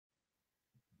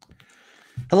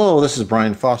Hello, this is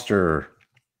Brian Foster.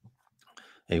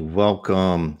 A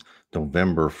welcome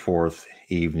November 4th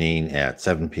evening at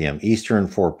 7 p.m. Eastern,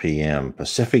 4 p.m.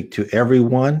 Pacific to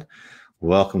everyone.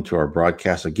 Welcome to our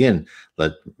broadcast. Again,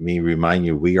 let me remind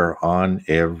you, we are on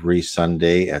every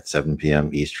Sunday at 7 p.m.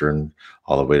 Eastern,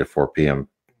 all the way to 4 p.m.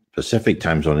 Pacific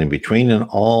time zone in between and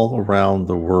all around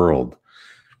the world.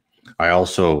 I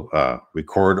also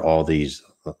record all these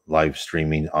live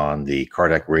streaming on the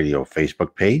Kardec Radio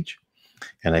Facebook page,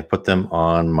 and I put them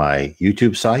on my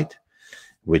YouTube site,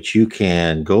 which you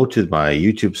can go to my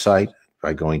YouTube site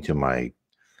by going to my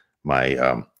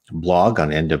blog on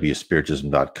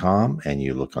nwspiritism.com, and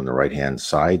you look on the right-hand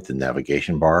side, the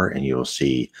navigation bar, and you'll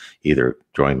see either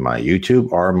join my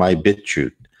YouTube or my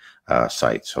BitChute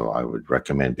site. So I would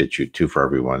recommend BitChute too for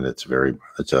everyone. It's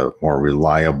a more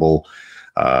reliable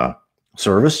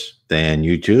service than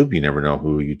YouTube. You never know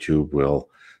who YouTube will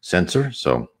censor.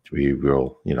 So we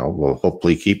will, we'll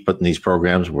hopefully keep putting these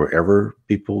programs wherever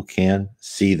people can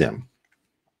see them.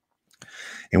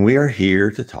 And we are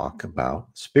here to talk about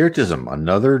Spiritism,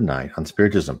 another night on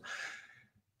Spiritism.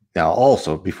 Now,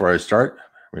 also, before I start,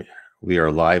 we are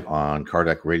live on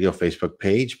Kardec Radio Facebook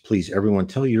page. Please, everyone,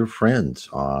 tell your friends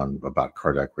about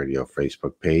Kardec Radio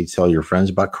Facebook page. Tell your friends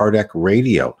about Kardec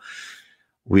Radio.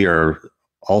 We are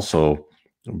also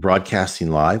broadcasting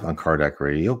live on Kardec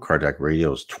Radio. Kardec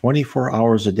Radio is 24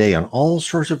 hours a day on all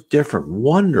sorts of different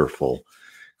wonderful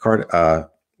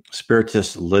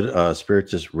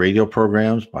Spiritist radio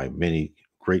programs by many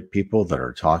great people that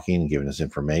are talking and giving us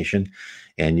information.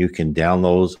 And you can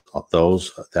download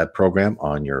that program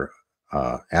on your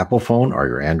Apple phone or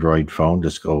your Android phone.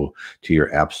 Just go to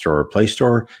your App Store or Play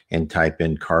Store and type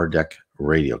in Kardec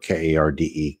Radio,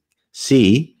 Kardec.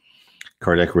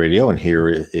 Kardec Radio, and here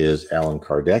is Allan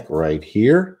Kardec right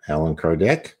here, Allan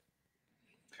Kardec.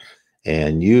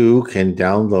 And you can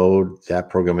download that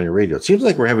program on your radio. It seems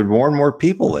like we're having more and more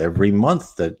people every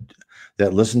month that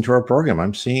listen to our program.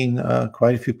 I'm seeing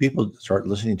quite a few people start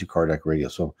listening to Kardec Radio.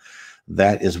 So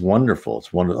that is wonderful.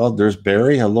 It's wonderful. Oh, there's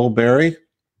Barry. Hello, Barry.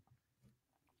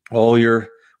 Oh, you're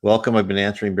welcome. I've been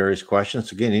answering Barry's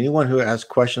questions. Again, anyone who has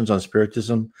questions on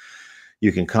Spiritism,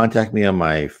 you can contact me on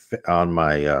my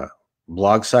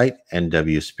blog site,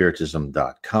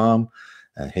 nwspiritism.com,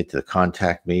 and hit the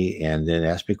contact me and then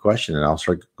ask me a question, and I'll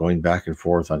start going back and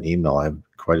forth on email. I have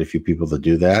quite a few people that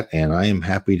do that, and I am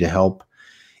happy to help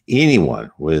anyone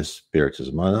with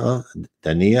Spiritism.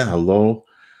 Dania, hello,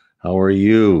 how are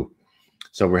you?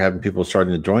 So we're having people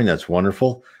starting to join. That's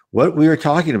wonderful. What we are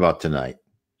talking about tonight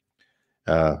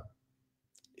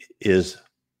is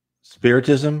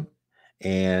Spiritism,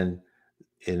 and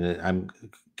I'm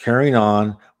carrying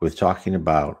on with talking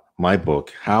about my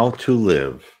book, How to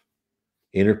Live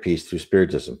Inner Peace Through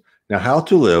Spiritism. Now, How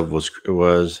to Live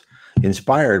was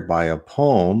inspired by a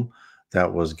poem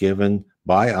that was given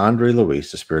by Andre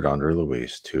Luis, the Spirit Andre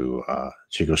Luis, to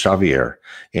Chico Xavier,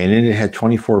 and it had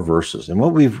 24 verses. And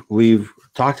what we've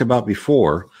talked about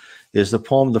before is the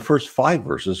poem. The first 5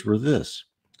 verses were this: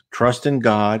 trust in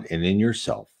God and in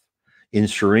yourself, in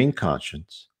serene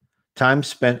conscience, time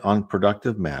spent on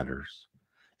productive matters,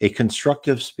 a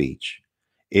constructive speech,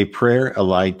 a prayer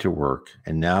allied to work,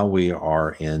 and now we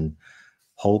are in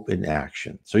hope in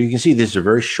action. So you can see these are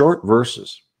very short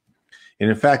verses. And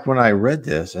in fact, when I read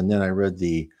this, and then I read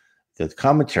the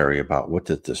commentary about what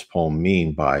did this poem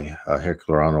mean by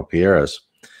Herculano Pierres,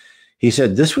 he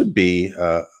said this would be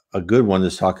a good one to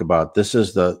talk about. This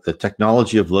is the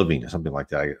technology of living, or something like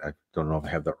that. I don't know if I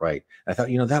have that right. I thought,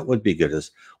 that would be good.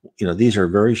 These are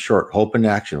very short. Hope in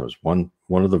action was one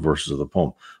of the verses of the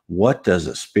poem. What does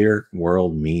the spirit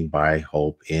world mean by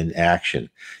hope in action?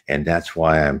 And that's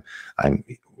why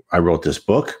I wrote this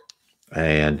book.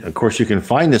 And of course, you can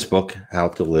find this book, How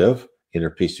to Live Inner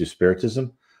Peace Through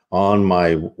Spiritism, on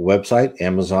my website,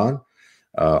 Amazon.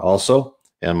 Also,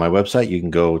 on my website, you can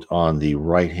go on the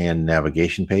right-hand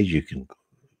navigation page. You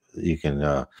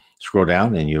can scroll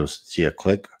down and you'll see a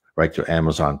click right to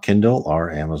Amazon Kindle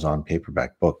or Amazon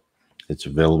paperback book. It's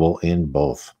available in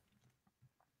both.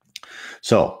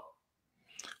 So,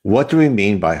 what do we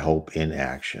mean by hope in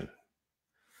action?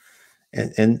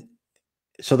 And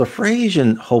so the phrase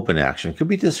in hope in action could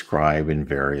be described in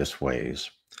various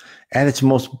ways. At its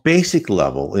most basic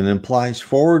level, it implies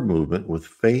forward movement with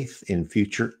faith in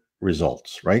future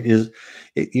results, right?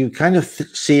 You kind of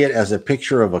see it as a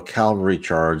picture of a cavalry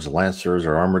charge, lancers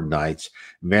or armored knights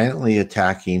valiantly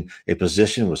attacking a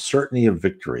position with certainty of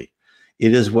victory.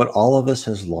 It is what all of us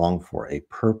has longed for, a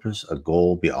purpose, a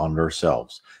goal beyond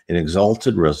ourselves, an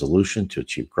exalted resolution to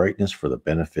achieve greatness for the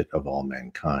benefit of all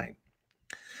mankind.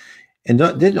 And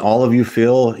didn't all of you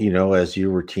feel, as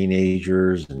you were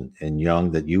teenagers and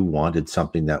young, that you wanted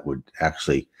something that would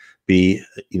actually be,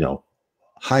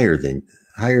 higher than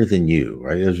higher than you,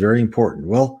 right? It was very important.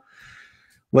 Well,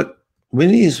 what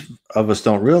many of us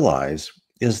don't realize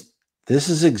is this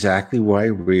is exactly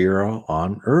why we are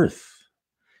on earth.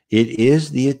 It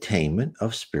is the attainment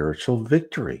of spiritual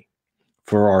victory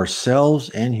for ourselves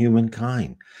and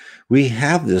humankind. We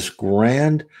have this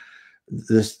grand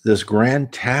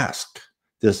task,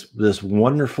 this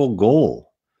wonderful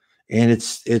goal, and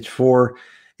it's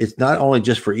not only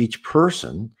just for each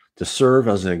person to serve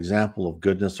as an example of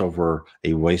goodness over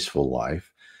a wasteful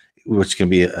life, which can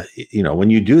be when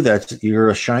you do that, you're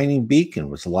a shining beacon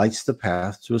which lights the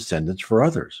path to ascendance for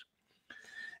others.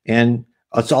 And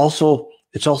it's also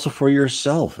for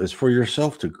yourself. It's for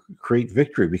yourself to create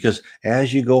victory, because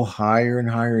as you go higher and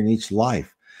higher in each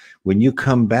life, when you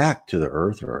come back to the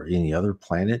earth or any other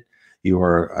planet, you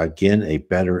are again a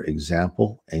better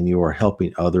example, and you are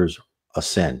helping others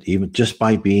ascend, even just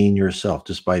by being yourself,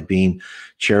 just by being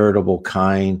charitable,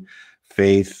 kind,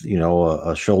 faith,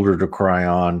 a shoulder to cry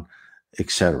on,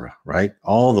 etc. Right?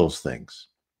 All those things.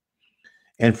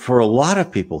 And for a lot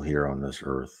of people here on this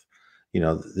earth,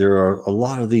 there are a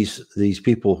lot of these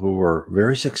people who are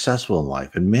very successful in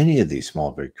life, and many of these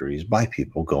small victories by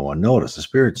people go unnoticed. The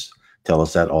spirits tell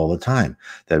us that all the time,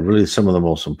 that really some of the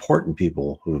most important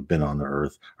people who have been on the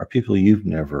earth are people you've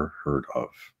never heard of.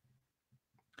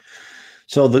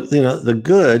 So a lot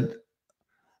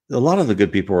of the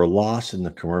good people are lost in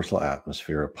the commercial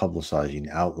atmosphere of publicizing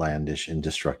outlandish and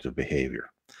destructive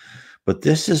behavior. But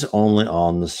this is only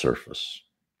on the surface.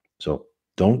 So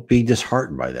don't be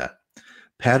disheartened by that.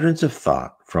 Patterns of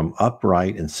thought from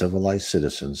upright and civilized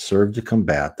citizens serve to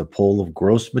combat the pull of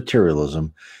gross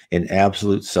materialism and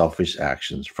absolute selfish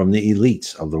actions from the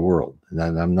elites of the world. And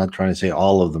I'm not trying to say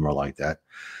all of them are like that,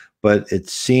 but it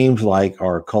seems like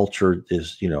our culture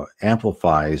is,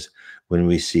 amplifies when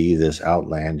we see this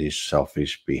outlandish,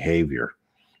 selfish behavior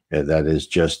that is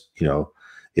just,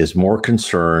 is more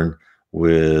concerned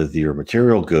with your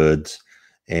material goods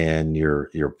and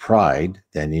your pride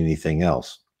than anything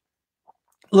else.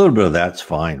 A little bit of that's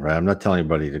fine, right? I'm not telling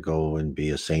anybody to go and be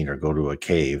a saint or go to a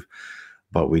cave,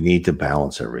 but we need to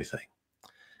balance everything.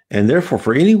 And therefore,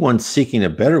 for anyone seeking a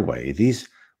better way,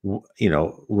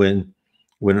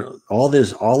 when all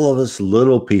of us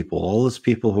little people, all these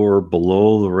people who are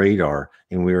below the radar,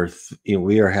 and we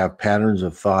have patterns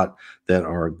of thought that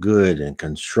are good and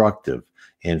constructive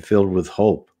and filled with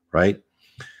hope, right?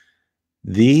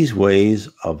 These ways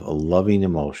of loving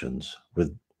emotions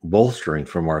with bolstering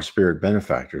from our spirit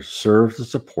benefactors serve to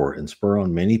support and spur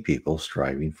on many people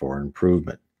striving for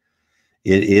improvement.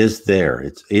 It is there.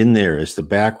 It's in there. It's the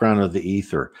background of the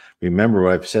ether. Remember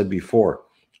what I've said before.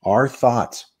 Our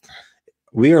thoughts,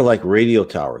 we are like radio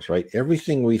towers, right?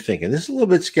 Everything we think, and this is a little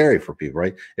bit scary for people,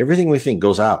 right? Everything we think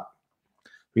goes out.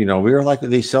 We are like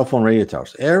these cell phone radio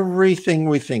towers. Everything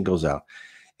we think goes out.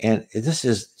 And this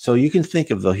is, so you can think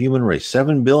of the human race,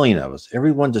 7 billion of us,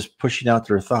 everyone just pushing out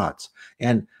their thoughts,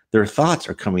 and their thoughts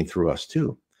are coming through us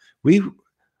too.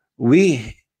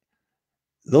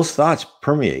 Those thoughts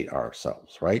permeate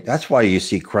ourselves, right? That's why you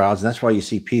see crowds, and that's why you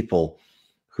see people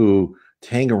who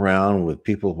hang around with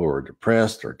people who are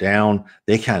depressed or down.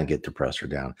 They kind of get depressed or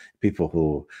down. People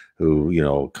who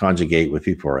conjugate with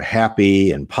people who are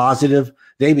happy and positive,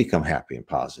 they become happy and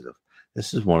positive.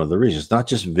 This is one of the reasons. It's not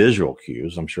just visual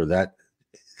cues. I'm sure that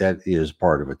is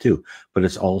part of it too, but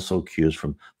it's also cues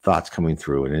from thoughts coming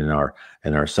through, and in our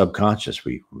subconscious,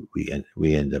 we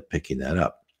end up picking that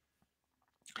up.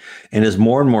 And as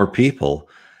more and more people,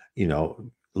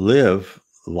 live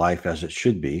life as it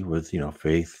should be, with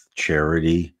faith,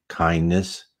 charity,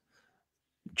 kindness,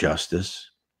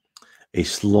 justice, a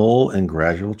slow and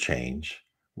gradual change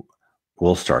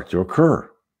will start to occur.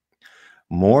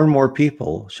 More and more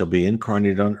people shall be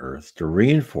incarnated on earth to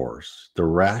reinforce the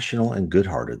rational and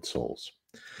good-hearted souls.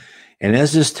 And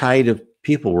as this tide of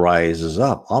people rises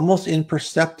up, almost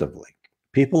imperceptibly,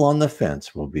 people on the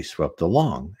fence will be swept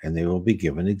along, and they will be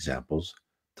given examples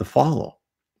to follow.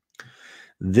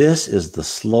 This is the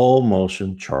slow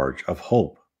motion charge of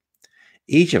hope.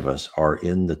 Each of us are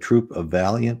in the troop of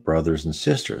valiant brothers and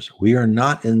sisters. We are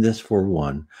not in this for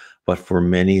one, but for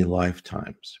many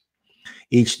lifetimes.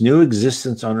 Each new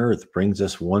existence on earth brings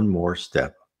us one more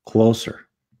step closer.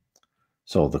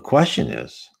 So the question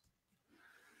is,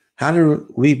 how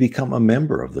do we become a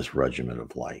member of this regiment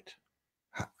of light?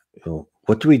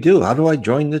 What do we do? How do I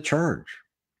join the charge?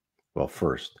 Well,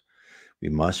 first, we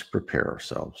must prepare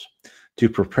ourselves. To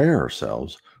prepare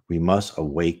ourselves, we must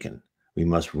awaken. We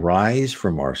must rise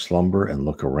from our slumber and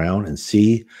look around and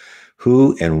see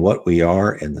who and what we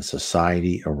are in the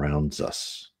society around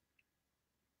us.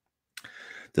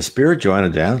 The Spirit Joanna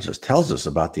Downs tells us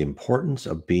about the importance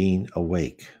of being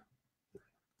awake.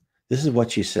 This is what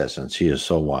she says, and she is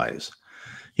so wise.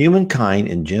 Humankind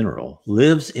in general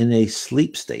lives in a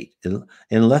sleep state,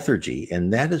 in lethargy,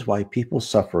 and that is why people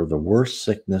suffer the worst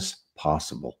sickness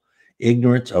possible,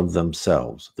 ignorance of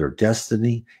themselves, their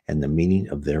destiny, and the meaning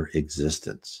of their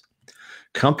existence.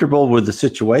 Comfortable with the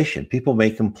situation, people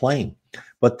may complain,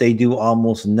 but they do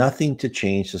almost nothing to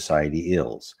change society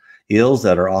ills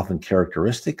that are often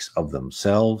characteristics of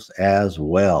themselves as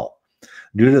well.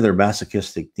 Due to their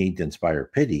masochistic need to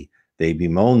inspire pity, they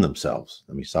bemoan themselves.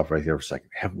 Let me stop right here for a second.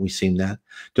 Haven't we seen that?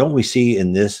 Don't we see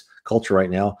in this culture right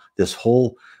now, this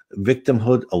whole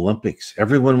victimhood Olympics?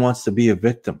 Everyone wants to be a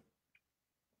victim.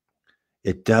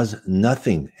 It does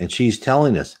nothing. And she's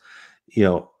telling us,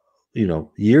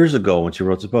 years ago when she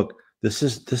wrote the book,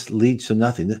 this leads to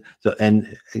nothing.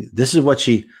 And this is what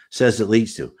she says it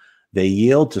leads to. They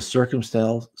yield to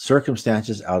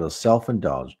circumstances out of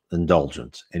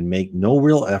self-indulgence and make no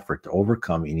real effort to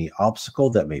overcome any obstacle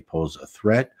that may pose a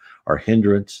threat or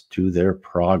hindrance to their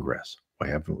progress. Why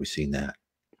haven't we seen that?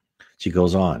 She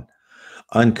goes on.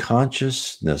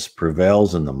 Unconsciousness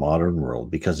prevails in the modern world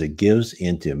because it gives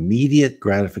into immediate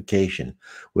gratification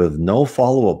with no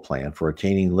follow-up plan for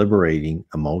attaining liberating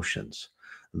emotions.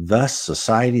 Thus,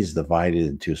 society is divided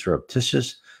into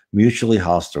surreptitious, mutually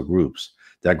hostile groups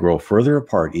that grow further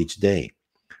apart each day,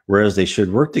 whereas they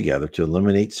should work together to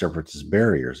eliminate separatist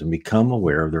barriers and become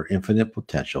aware of their infinite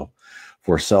potential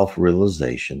for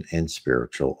self-realization and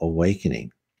spiritual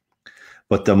awakening.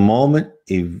 But the moment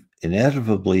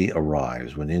inevitably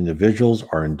arrives when individuals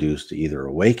are induced to either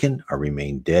awaken or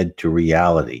remain dead to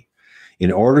reality.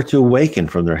 In order to awaken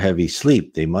from their heavy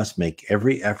sleep, they must make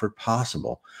every effort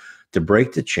possible to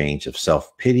break the chains of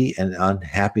self-pity and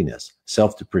unhappiness,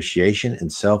 self-depreciation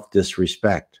and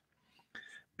self-disrespect.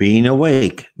 Being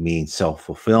awake means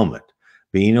self-fulfillment,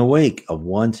 being awake of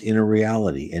one's inner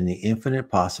reality and the infinite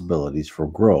possibilities for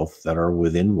growth that are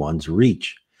within one's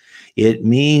reach. It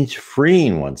means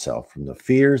freeing oneself from the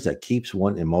fears that keeps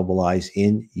one immobilized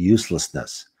in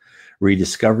uselessness,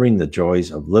 rediscovering the joys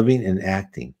of living and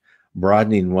acting,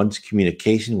 broadening one's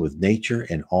communication with nature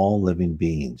and all living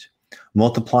beings,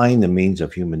 multiplying the means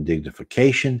of human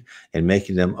dignification and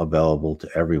making them available to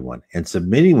everyone, and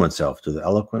submitting oneself to the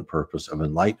eloquent purpose of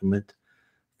enlightenment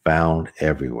found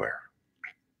everywhere.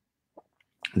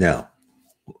 Now,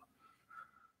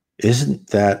 isn't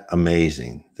that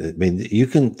amazing? I mean,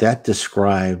 that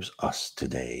describes us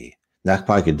today. That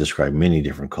probably could describe many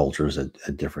different cultures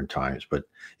at different times, but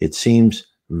it seems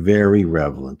very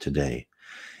relevant today.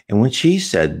 And when she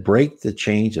said, break the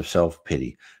chains of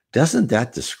self-pity, doesn't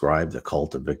that describe the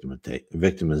cult of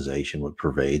victimization which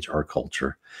pervades our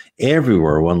culture?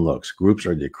 Everywhere one looks, groups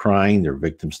are decrying their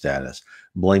victim status,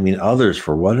 blaming others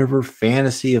for whatever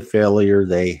fantasy of failure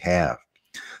they have.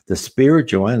 The Spirit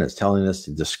Joanna is telling us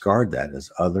to discard that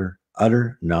as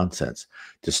utter nonsense,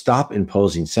 to stop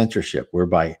imposing censorship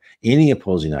whereby any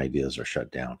opposing ideas are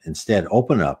shut down. Instead,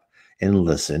 open up and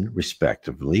listen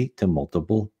respectively to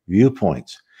multiple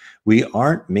viewpoints. We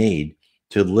aren't made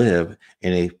to live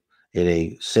in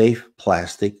a safe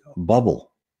plastic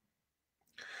bubble.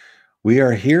 We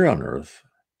are here on earth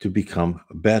to become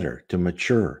better, to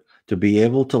mature, to be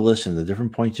able to listen to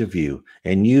different points of view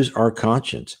and use our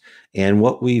conscience and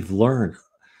what we've learned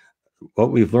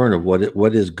of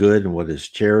what is good and what is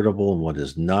charitable and what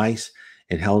is nice,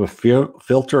 and how to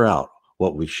filter out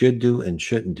what we should do and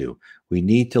shouldn't do. We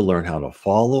need to learn how to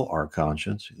follow our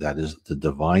conscience. That is the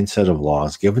divine set of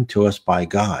laws given to us by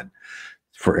God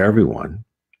for everyone.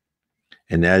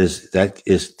 And that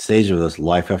stays with us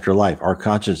life after life. Our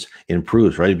conscience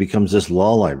improves, right? It becomes this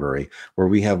law library where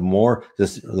we have more.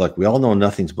 Like we all know,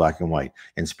 nothing's black and white.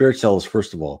 And Spirit tells us,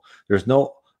 first of all, there's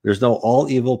no all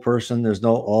evil person. There's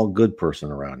no all good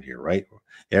person around here, right?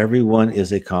 Everyone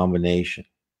is a combination.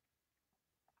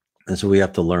 And so we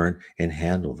have to learn and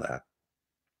handle that.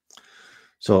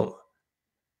 So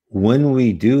when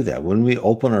we do that, when we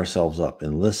open ourselves up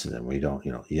and listen, and we don't,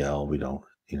 yell, we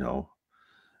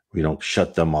don't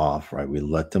shut them off, right? We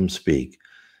let them speak.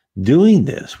 Doing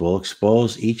this will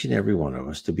expose each and every one of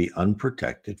us to be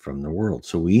unprotected from the world.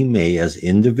 So we may, as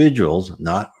individuals,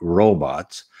 not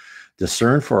robots,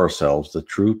 discern for ourselves the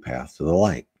true path to the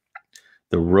light.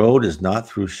 The road is not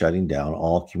through shutting down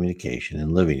all communication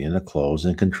and living in a closed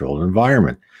and controlled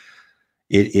environment.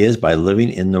 It is by living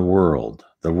in the world.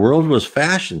 The world was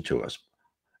fashioned to us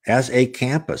as a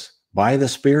campus by the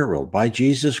Spirit world, by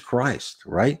Jesus Christ,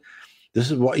 right? This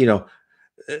is what,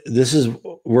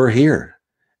 we're here.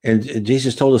 And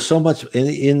Jesus told us so much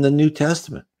in the New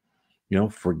Testament.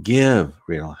 Forgive,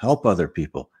 help other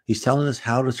people. He's telling us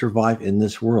how to survive in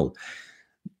this world.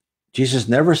 Jesus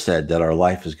never said that our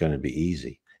life is going to be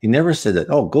easy. He never said that,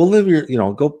 oh, go live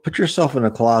go put yourself in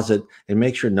a closet and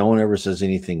make sure no one ever says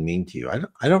anything mean to you.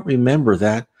 I don't remember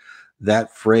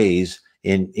that phrase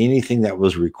in anything that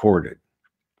was recorded,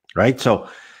 right? So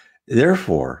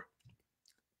therefore,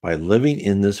 by living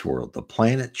in this world, the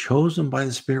planet chosen by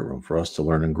the Spirit Room for us to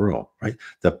learn and grow, right?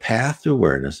 The path to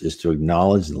awareness is to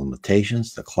acknowledge the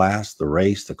limitations, the class, the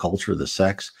race, the culture, the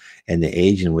sex, and the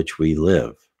age in which we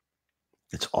live.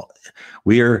 It's all,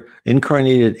 we are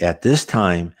incarnated at this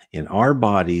time in our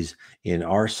bodies, in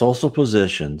our social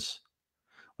positions,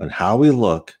 and how we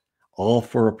look, all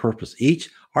for a purpose.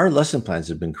 Our lesson plans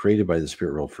have been created by the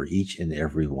Spirit World for each and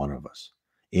every one of us,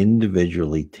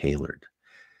 individually tailored.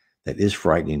 That is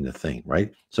frightening to think,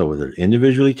 right? So they're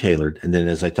individually tailored. And then,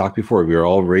 as I talked before, we are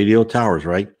all radio towers,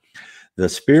 right? The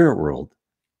Spirit World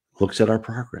looks at our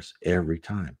progress every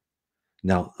time.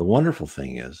 Now, the wonderful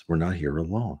thing is we're not here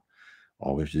alone.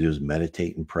 All we have to do is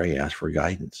meditate and pray, ask for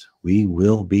guidance. We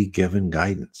will be given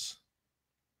guidance.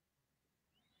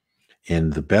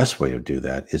 And the best way to do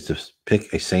that is to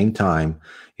pick a same time,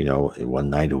 one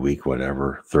night a week,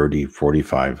 whatever, 30,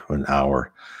 45, an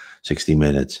hour, 60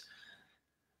 minutes.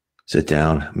 Sit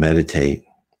down, meditate,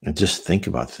 and just think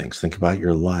about things. Think about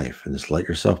your life and just let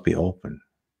yourself be open.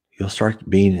 You'll start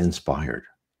being inspired.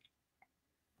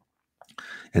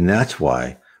 And that's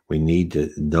why we need to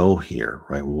know here,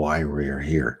 right, why we're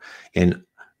here. And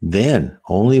then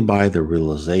only by the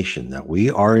realization that we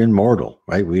are immortal,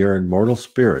 right? We are immortal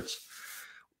spirits,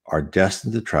 are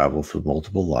destined to travel through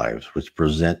multiple lives, which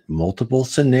present multiple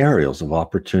scenarios of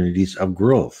opportunities of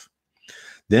growth.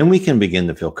 Then we can begin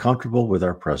to feel comfortable with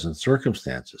our present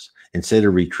circumstances instead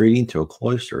of retreating to a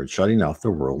cloister and shutting off the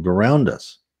world around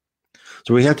us.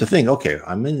 So we have to think, okay,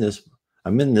 I'm in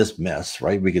this mess,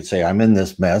 right? We could say I'm in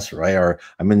this mess, right? Or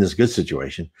I'm in this good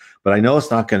situation, but I know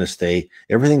it's not going to stay.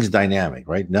 Everything's dynamic,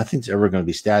 right? Nothing's ever going to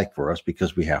be static for us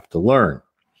because we have to learn.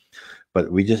 But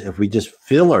if we just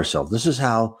feel ourselves, this is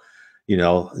how,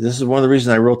 this is one of the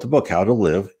reasons I wrote the book, How to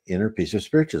Live Inner Peace of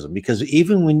Spiritism, because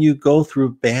even when you go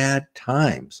through bad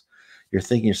times, you're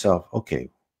thinking to yourself, okay,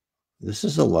 this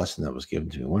is a lesson that was given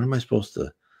to me. What am I supposed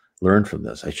to learn from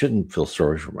this? I shouldn't feel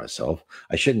sorry for myself.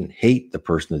 I shouldn't hate the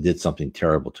person that did something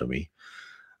terrible to me.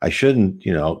 I shouldn't,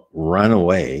 run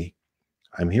away.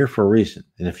 I'm here for a reason.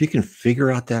 And if you can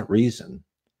figure out that reason,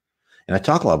 and I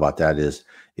talk a lot about that,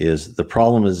 is the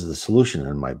problem is the solution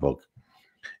in my book.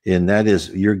 And that is,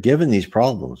 you're given these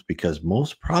problems because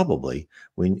most probably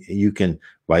when you can,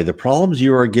 by the problems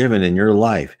you are given in your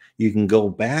life, you can go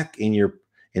back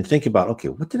and think about, okay,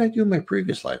 what did I do in my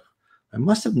previous life? I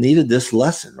must have needed this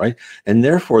lesson, right? And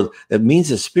therefore, that means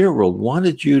the Spirit World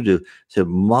wanted you to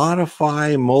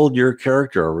modify, mold your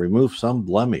character, or remove some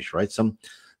blemish, right? Some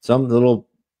little,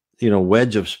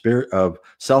 wedge of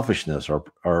selfishness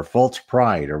or false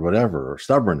pride or whatever, or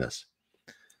stubbornness.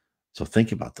 So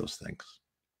think about those things.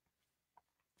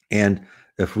 And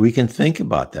if we can think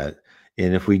about that,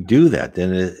 and if we do that,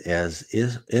 then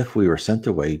if we were sent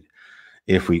away,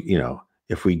 if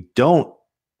we don't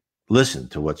listen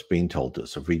to what's being told to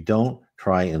us, if we don't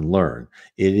try and learn,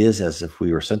 it is as if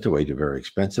we were sent away to a very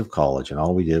expensive college and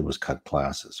all we did was cut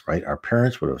classes, right? Our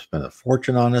parents would have spent a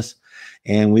fortune on us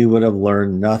and we would have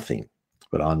learned nothing.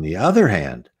 But on the other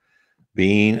hand,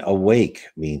 being awake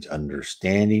means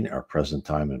understanding our present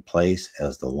time and place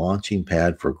as the launching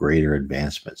pad for greater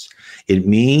advancements. It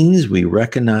means we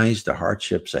recognize the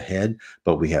hardships ahead,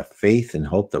 but we have faith and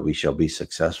hope that we shall be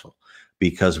successful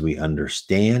because we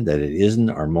understand that it isn't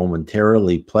our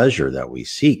momentarily pleasure that we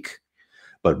seek,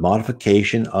 but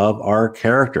modification of our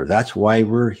character. That's why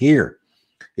we're here,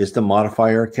 is to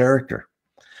modify our character.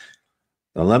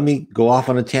 Now, let me go off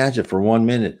on a tangent for 1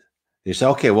 minute. You say,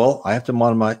 okay, well, I have to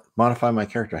modify my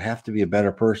character. I have to be a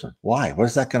better person. Why? What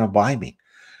is that going to buy me?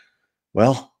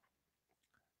 Well,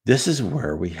 this is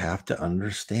where we have to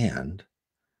understand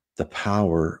the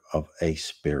power of a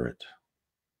spirit,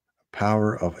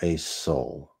 power of a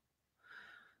soul.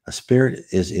 A spirit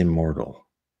is immortal.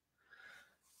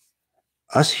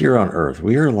 Us here on earth,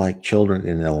 we are like children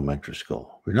in elementary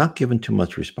school. We're not given too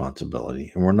much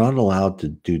responsibility, and we're not allowed to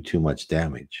do too much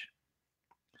damage.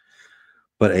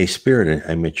 But a spirit,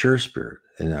 a mature spirit,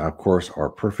 and of course, our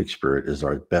perfect spirit is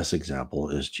our best example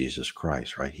is Jesus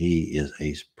Christ, right? He is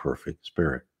a perfect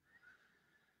spirit.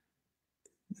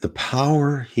 The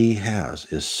power he has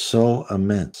is so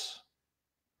immense.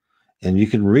 And you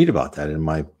can read about that in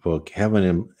my book,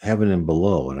 Heaven and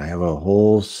Below. And I have a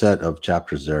whole set of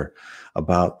chapters there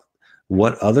about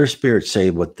what other spirits say,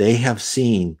 what they have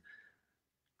seen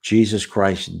Jesus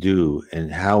Christ do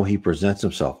and how he presents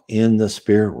himself in the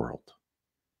spirit world.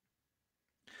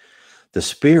 The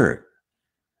spirit,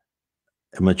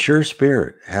 a mature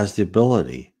spirit, has the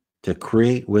ability to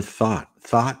create with thought.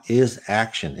 Thought is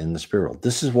action in the spirit world.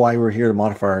 This is why we're here to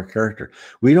modify our character.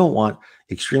 We don't want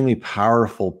extremely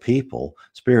powerful people,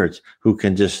 spirits, who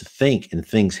can just think and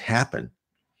things happen,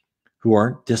 who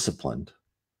aren't disciplined,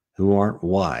 who aren't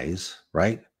wise,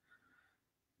 right?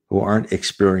 Who aren't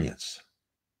experienced.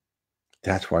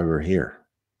 That's why we're here.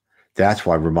 That's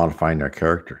why we're modifying our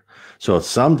character. So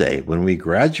someday when we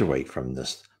graduate from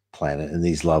this planet and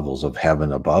these levels of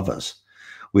heaven above us,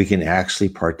 we can actually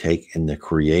partake in the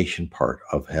creation part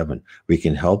of heaven. We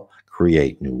can help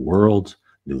create new worlds,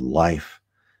 new life,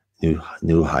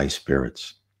 new high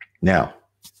spirits. Now,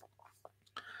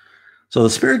 so the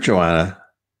Spirit Joanna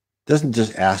doesn't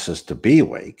just ask us to be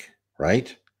awake,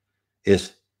 right?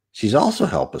 She's also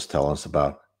helped us tell us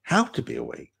about how to be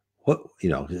awake.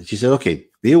 She said, okay,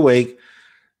 be awake,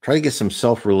 try to get some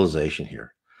self-realization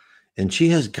here. And she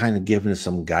has kind of given us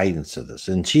some guidance to this.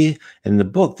 And in the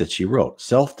book that she wrote,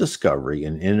 Self-Discovery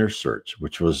and Inner Search,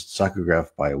 which was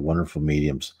psychographed by a wonderful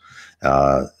mediums,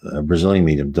 a Brazilian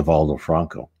medium, Divaldo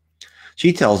Franco,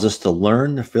 she tells us to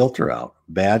learn to filter out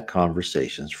bad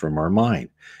conversations from our mind.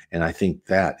 And I think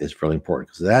that is really important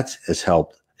because that has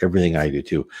helped everything I do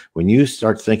too. When you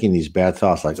start thinking these bad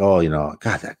thoughts like, oh,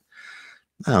 God, that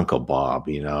Uncle Bob,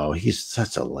 he's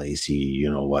such a lazy,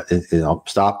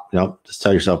 stop, just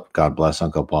tell yourself, God bless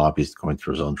Uncle Bob. He's going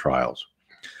through his own trials.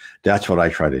 That's what I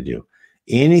try to do.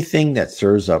 Anything that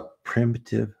stirs up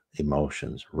primitive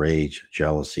emotions, rage,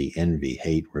 jealousy, envy,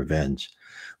 hate, revenge,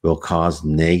 will cause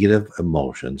negative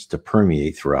emotions to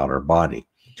permeate throughout our body.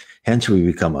 Hence, we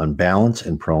become unbalanced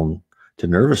and prone to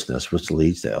nervousness, which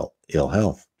leads to ill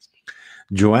health.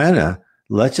 Joanna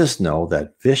lets us know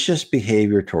that vicious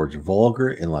behavior towards vulgar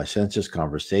and licentious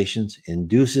conversations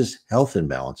induces health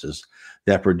imbalances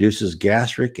that produces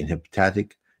gastric and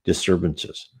hepatic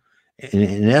disturbances.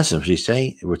 In essence,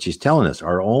 what she's telling us,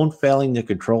 our own failing to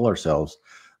control ourselves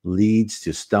leads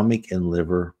to stomach and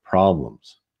liver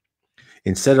problems.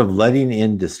 Instead of letting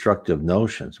in destructive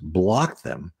notions, block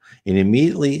them and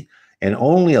immediately and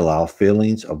only allow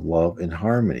feelings of love and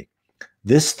harmony.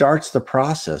 This starts the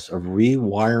process of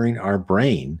rewiring our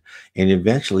brain and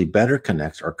eventually better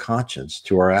connects our conscience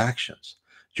to our actions.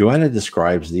 Joanna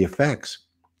describes the effects.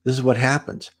 This is what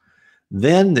happens.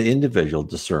 Then the individual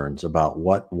discerns about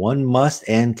what one must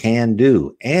and can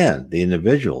do, and the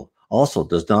individual also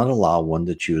does not allow one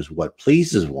to choose what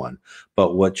pleases one,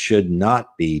 but what should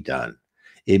not be done.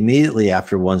 Immediately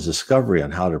after one's discovery on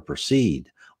how to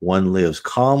proceed, one lives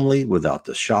calmly without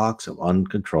the shocks of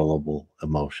uncontrollable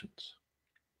emotions.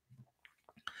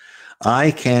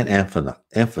 I can't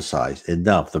emphasize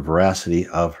enough the veracity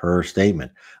of her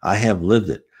statement. I have lived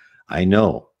it. I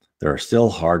know there are still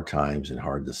hard times and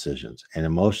hard decisions, and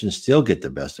emotions still get the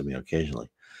best of me occasionally.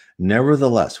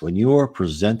 Nevertheless, when you are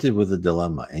presented with a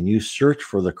dilemma and you search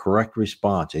for the correct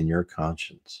response in your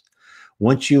conscience,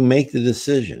 once you make the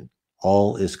decision,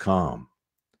 all is calm.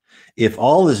 If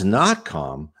all is not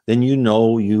calm, then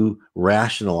you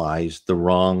rationalized the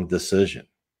wrong decision.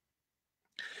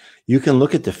 You can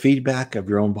look at the feedback of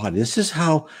your own body. This is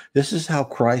how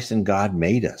Christ and God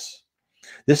made us.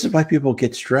 This is why people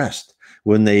get stressed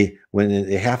when they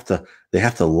have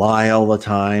to lie all the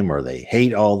time, or they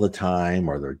hate all the time,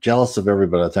 or they're jealous of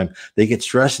everybody all the time. They get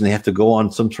stressed and they have to go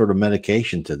on some sort of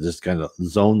medication to just kind of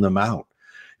zone them out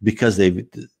because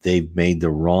they've made the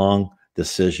wrong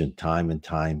decision time and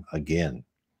time again.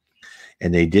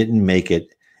 And they didn't make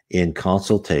it in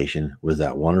consultation with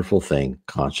that wonderful thing,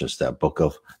 conscience, that book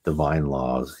of divine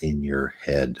laws in your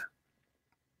head.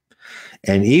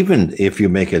 And even if you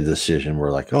make a decision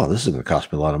where like, oh, this is going to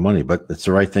cost me a lot of money, but it's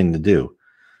the right thing to do,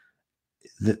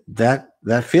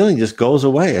 that feeling just goes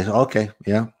away. It's, okay,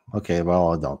 yeah, okay,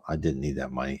 well, I didn't need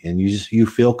that money. And you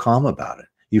feel calm about it.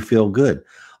 You feel good.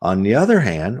 On the other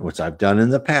hand, which I've done in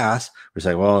the past, we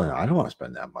say, well, I don't want to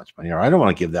spend that much money, or I don't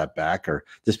want to give that back, or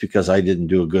just because I didn't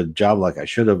do a good job like I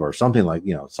should have, or something like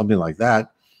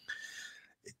that.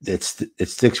 It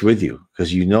sticks with you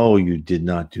because you did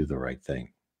not do the right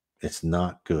thing. It's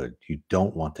not good. You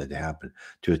don't want that to happen.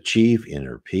 To achieve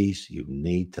inner peace, you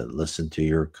need to listen to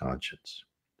your conscience.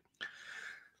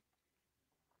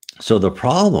 So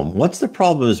once the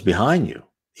problem is behind you,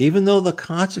 even though the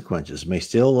consequences may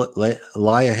still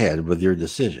lie ahead with your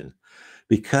decision,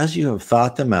 because you have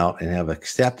thought them out and have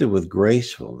accepted with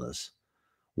gracefulness,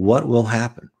 what will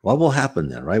happen? What will happen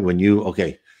then, right? When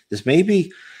this may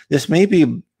be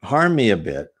harm me a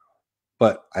bit,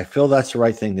 but I feel that's the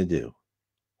right thing to do.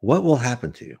 what will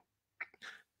happen to you?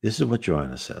 This is what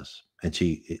Joanna says, and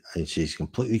she's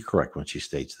completely correct when she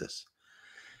states this.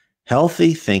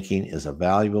 Healthy thinking is a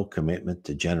valuable commitment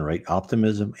to generate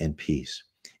optimism and peace.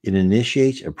 It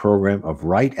initiates a program of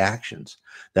right actions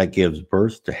that gives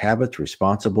birth to habits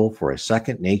responsible for a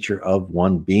second nature of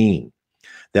one being.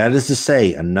 That is to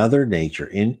say, another nature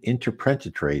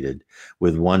interpenetrated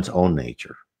with one's own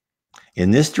nature. In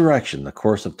this direction, the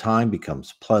course of time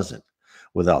becomes pleasant,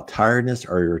 without tiredness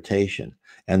or irritation,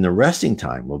 and the resting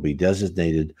time will be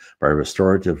designated by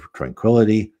restorative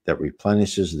tranquility that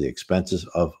replenishes the expenses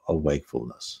of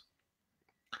wakefulness.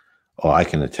 Oh, I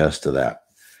can attest to that.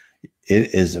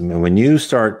 It is, I mean, when you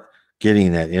start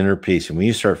getting that inner peace and when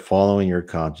you start following your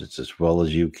conscience as well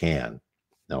as you can,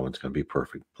 no one's going to be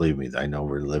perfect. Believe me, I know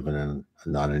we're living in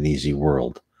not an easy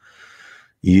world.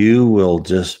 You will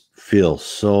just feel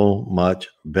so much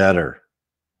better.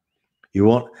 You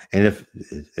won't, and if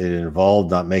it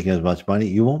involved not making as much money,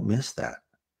 you won't miss that.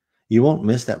 You won't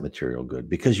miss that material good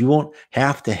because you won't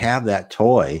have to have that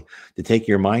toy to take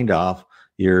your mind off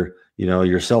your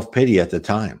self-pity at the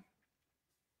time.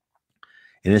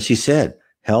 And as she said,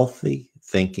 healthy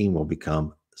thinking will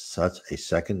become such a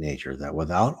second nature that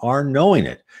without our knowing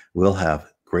it, we'll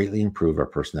have greatly improved our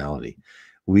personality.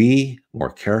 We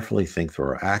more carefully think through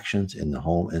our actions in the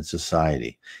home and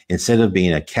society. Instead of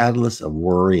being a catalyst of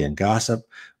worry and gossip,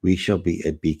 we shall be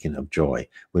a beacon of joy.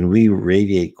 When we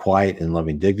radiate quiet and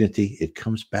loving dignity, it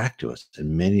comes back to us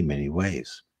in many, many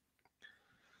ways.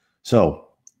 So,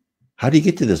 how do you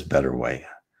get to this better way?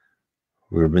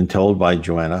 We've been told by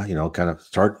Joanna, kind of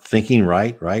start thinking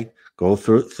right? Go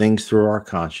through things through our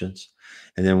conscience.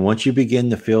 And then once you begin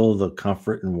to feel the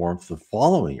comfort and warmth of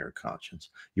following your conscience,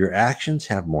 your actions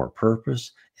have more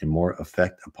purpose and more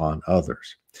effect upon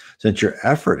others. Since your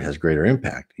effort has greater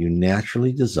impact, you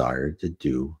naturally desire to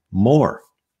do more.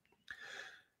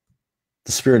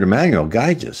 The Spirit Emmanuel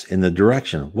guides us in the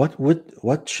direction.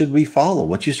 What should we follow?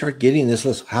 Once you start getting this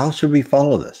list, how should we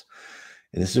follow this?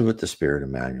 And this is what the Spirit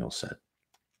Emmanuel said.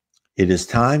 It is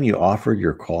time you offered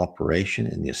your cooperation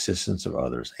and the assistance of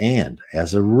others. And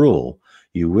as a rule,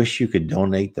 you wish you could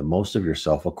donate the most of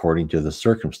yourself according to the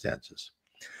circumstances.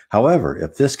 However,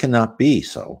 if this cannot be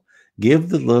so, give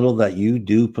the little that you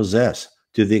do possess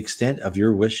to the extent of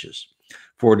your wishes.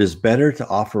 For it is better to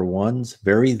offer one's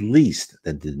very least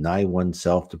than deny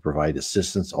oneself to provide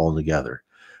assistance altogether,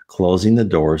 closing the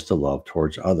doors to love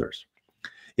towards others.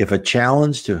 If a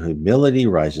challenge to humility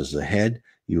rises ahead,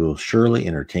 you will surely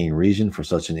entertain reason for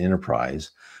such an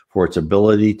enterprise, for its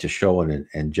ability to show an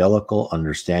angelical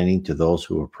understanding to those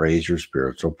who appraise your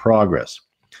spiritual progress.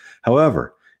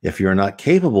 However, if you are not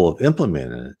capable of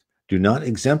implementing it, do not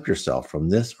exempt yourself from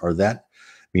this or that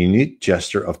minute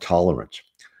gesture of tolerance.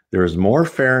 There is more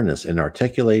fairness in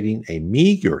articulating a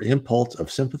meager impulse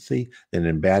of sympathy than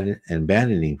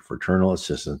abandoning fraternal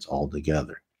assistance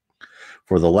altogether.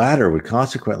 For the latter would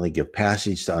consequently give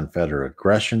passage to unfettered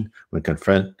aggression when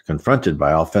confronted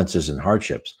by offenses and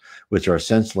hardships, which are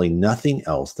essentially nothing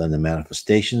else than the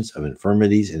manifestations of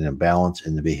infirmities and imbalance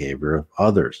in the behavior of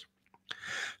others.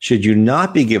 Should you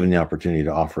not be given the opportunity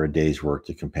to offer a day's work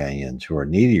to companions who are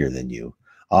needier than you,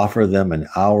 offer them an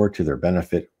hour to their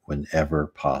benefit whenever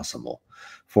possible.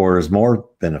 For it is more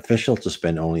beneficial to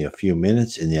spend only a few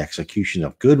minutes in the execution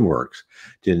of good works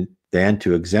than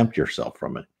to exempt yourself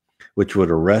from it, which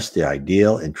would arrest the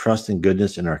ideal and trust in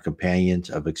goodness in our companions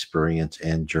of experience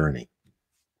and journey.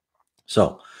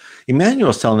 So, Emmanuel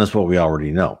is telling us what we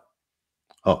already know.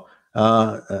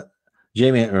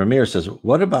 Jamie Ramirez says,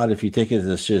 what about if you take a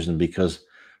decision because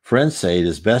friends say it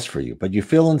is best for you, but you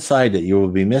feel inside that you will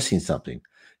be missing something?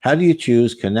 How do you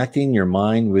choose connecting your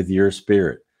mind with your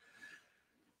spirit?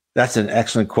 That's an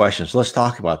excellent question. So let's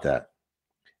talk about that.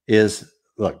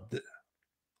 Look,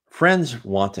 friends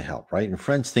want to help, right? And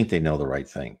friends think they know the right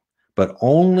thing, but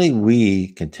only we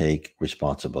can take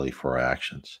responsibility for our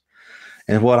actions.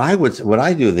 And what I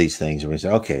do with these things, we say,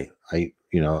 okay,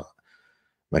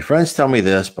 my friends tell me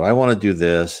this, but I want to do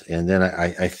this. And then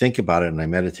I think about it and I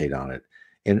meditate on it.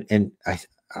 And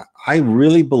I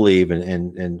really believe,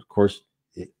 and of course,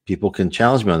 people can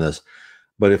challenge me on this,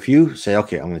 but if you say,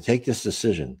 okay, I'm going to take this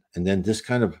decision and then just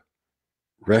kind of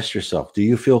rest yourself. Do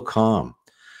you feel calm?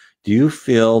 Do you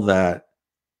feel good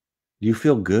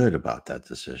about that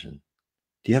decision?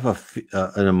 Do you have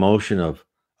an emotion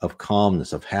of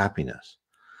calmness, of happiness?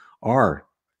 Or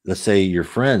let's say your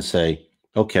friends say,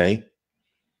 okay,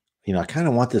 I kind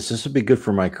of want this. This would be good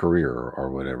for my career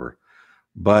or whatever.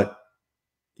 But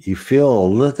you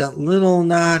feel that little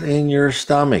knot in your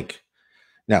stomach.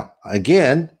 Now,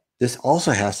 again, this also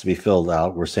has to be filled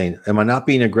out. We're saying, am I not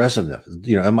being aggressive enough?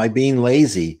 Am I being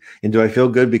lazy? And do I feel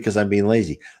good because I'm being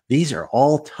lazy? These are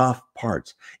all tough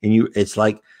parts. And it's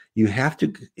like you have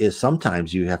to,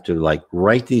 sometimes you have to like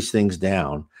write these things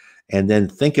down and then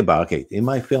think about, okay, am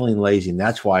I feeling lazy? And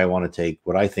that's why I want to take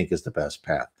what I think is the best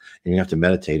path. And you have to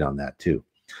meditate on that too.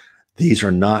 These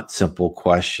are not simple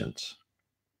questions.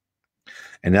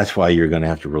 And that's why you're going to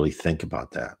have to really think about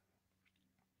that.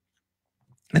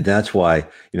 And that's why,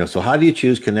 so how do you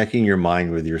choose connecting your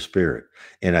mind with your spirit?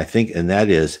 And I think, and that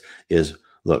is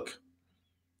look,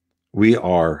 we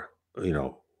are,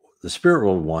 the spirit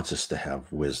world wants us to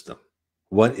have wisdom.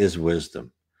 What is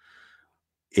wisdom?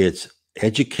 It's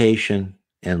education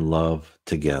and love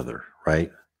together, right?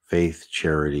 Faith,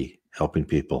 charity, helping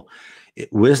people.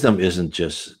 Wisdom isn't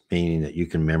just meaning that you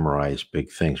can memorize big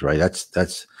things, right?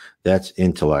 That's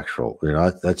intellectual.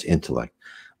 That's intellect.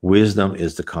 Wisdom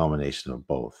is the combination of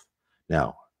both.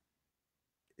 Now,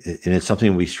 and it's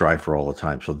something we strive for all the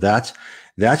time. So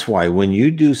that's why when you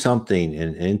do something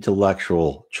in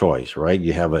intellectual choice, right?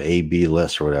 You have an A/B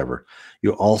list or whatever.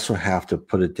 You also have to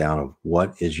put it down of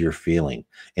what is your feeling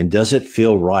and does it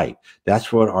feel right?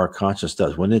 That's what our conscience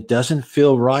does. When it doesn't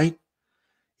feel right,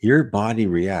 your body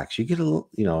reacts. You get a little,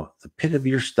 the pit of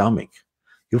your stomach.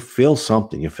 You'll feel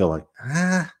something. You feel like,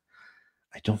 I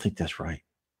don't think that's right.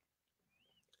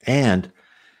 And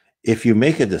if you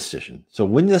make a decision, so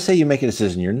when let's say you make a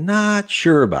decision you're not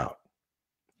sure about,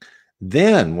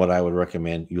 then what I would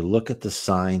recommend, you look at the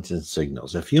signs and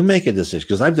signals. If you make a decision,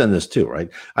 because I've done this too, right?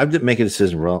 I've make a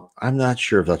decision, well, I'm not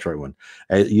sure if that's the right one.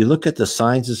 You look at the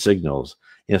signs and signals.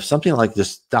 And if something like this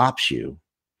stops you,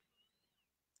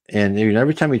 and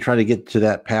every time you try to get to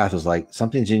that path, is like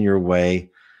something's in your way.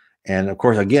 And of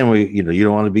course, again, you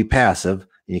don't want to be passive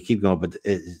and you keep going, but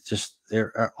it's just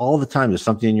there all the time. There's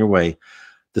something in your way.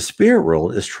 The spirit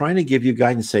world is trying to give you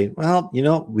guidance, saying, well,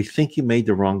 we think you made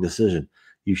the wrong decision.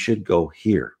 You should go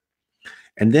here.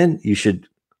 And then you should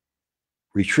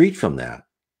retreat from that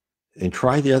and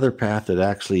try the other path that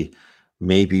actually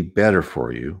may be better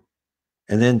for you.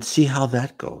 And then see how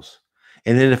that goes.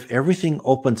 And then if everything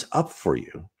opens up for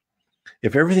you,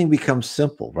 if everything becomes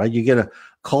simple, right? You get a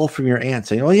call from your aunt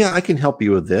saying, oh yeah, I can help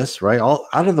you with this, right? All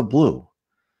out of the blue.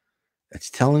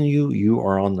 It's telling you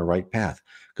are on the right path,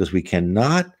 because we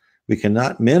cannot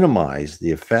minimize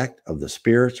the effect of the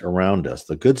spirits around us,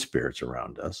 the good spirits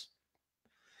around us,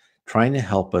 trying to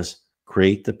help us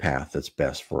create the path that's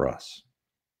best for us.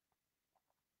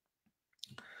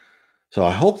 So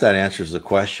I hope that answers the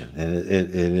question. And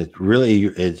it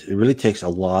really takes a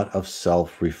lot of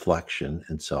self-reflection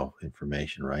and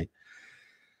self-information, right?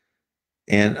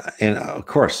 And of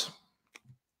course,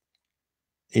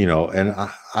 and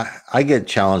I get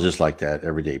challenges like that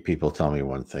every day. People tell me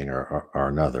one thing or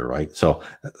another, right? So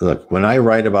look, when I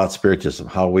write about spiritism,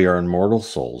 how we are immortal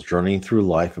souls journeying through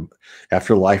life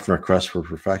after life in our quest for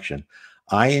perfection,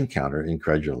 I encounter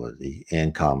incredulity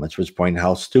and comments which point out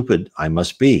how stupid I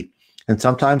must be. And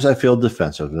sometimes I feel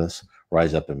defensiveness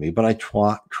rise up in me, but I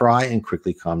try and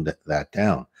quickly calm that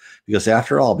down. Because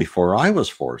after all, before I was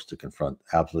forced to confront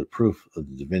absolute proof of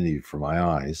the divinity for my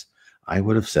eyes, I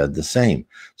would have said the same.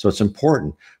 So it's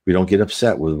important we don't get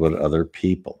upset with what other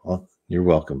people. Oh, you're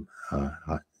welcome,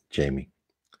 Jamie.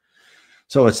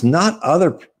 So it's not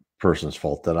other person's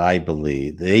fault that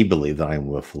they believe that I'm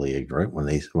willfully ignorant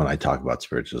when I talk about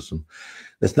spiritism.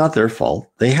 It's not their fault.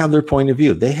 They have their point of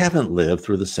view. They haven't lived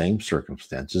through the same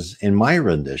circumstances, and my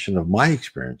rendition of my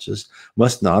experiences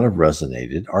must not have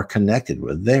resonated or connected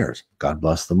with theirs. God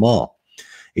bless them all.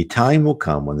 A time will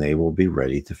come when they will be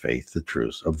ready to face the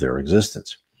truths of their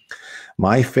existence.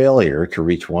 My failure to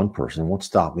reach one person won't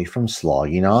stop me from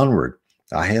slogging onward.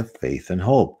 I have faith and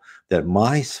hope that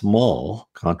my small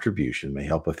contribution may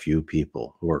help a few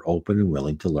people who are open and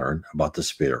willing to learn about the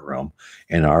spirit realm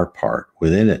and our part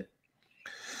within it.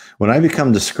 When I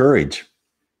become discouraged,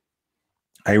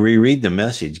 I reread the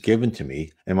message given to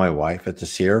me and my wife at the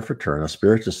Sierra Fraterna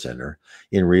Spiritual Center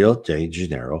in Rio de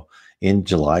Janeiro in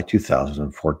July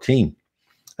 2014.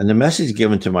 And the message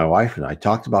given to my wife and I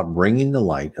talked about bringing the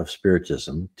light of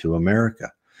Spiritism to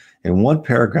America. And one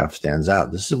paragraph stands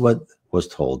out. This is what was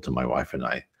told to my wife and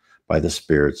I by the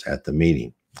spirits at the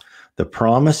meeting. The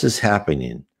promise is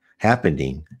happening,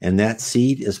 and that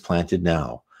seed is planted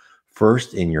now,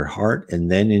 first in your heart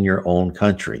and then in your own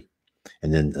country.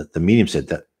 And then the medium said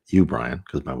that you, Brian,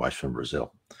 because my wife's from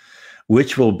Brazil,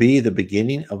 which will be the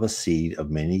beginning of a seed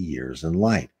of many years in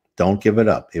light. Don't give it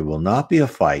up. It will not be a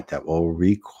fight that will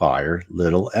require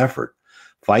little effort.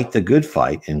 Fight the good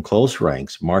fight in close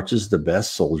ranks, marches the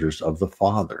best soldiers of the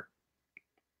Father.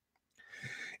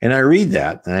 And I read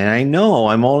that and I know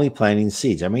I'm only planting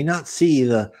seeds. I may not see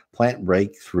the plant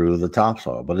break through the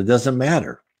topsoil, but it doesn't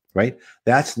matter, right?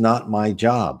 That's not my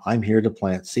job. I'm here to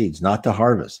plant seeds, not to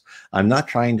harvest. I'm not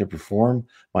trying to perform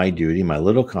my duty, my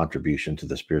little contribution to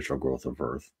the spiritual growth of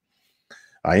earth.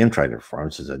 I am trying to perform,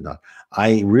 says it not.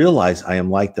 I realize I am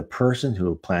like the person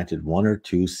who planted 1 or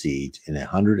 2 seeds in a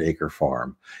 100-acre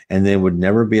farm, and they would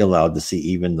never be allowed to see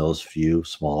even those few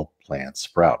small plants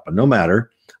sprout. But no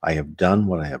matter, I have done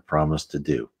what I have promised to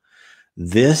do.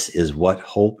 This is what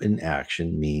hope in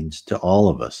action means to all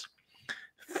of us.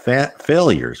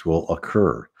 Failures will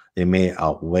occur. They may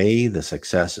outweigh the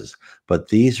successes, but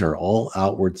these are all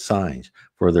outward signs,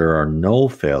 for there are no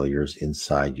failures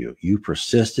inside you. You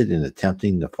persisted in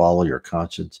attempting to follow your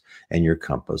conscience and your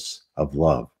compass of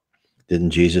love.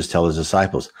 Didn't Jesus tell his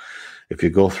disciples, if you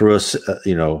go through if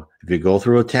you go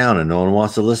through a town and no one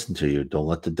wants to listen to you, don't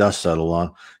let the dust settle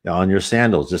on your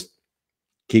sandals. Just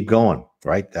keep going,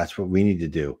 right? That's what we need to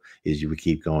do, is we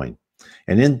keep going.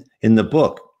 And in the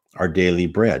book, Our Daily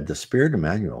Bread, the Spirit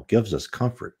Emmanuel gives us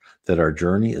comfort that our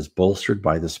journey is bolstered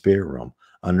by the Spirit realm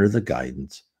under the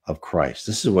guidance of Christ.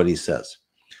 This is what he says.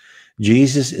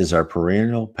 Jesus is our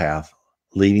perennial path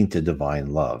leading to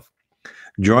divine love.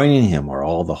 Joining him are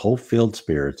all the hope-filled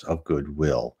spirits of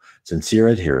goodwill, sincere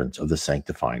adherents of the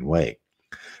sanctifying way.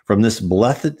 From this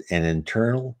blessed and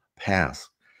eternal path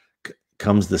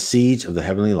comes the seeds of the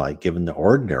heavenly light given to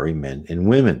ordinary men and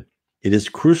women. It is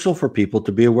crucial for people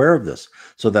to be aware of this,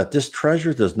 so that this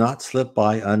treasure does not slip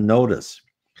by unnoticed.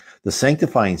 The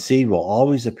sanctifying seed will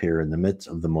always appear in the midst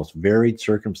of the most varied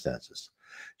circumstances.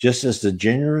 Just as the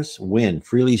generous wind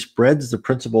freely spreads the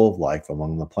principle of life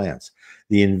among the plants,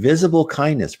 the invisible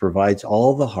kindness provides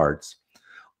all the hearts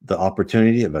the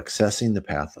opportunity of accessing the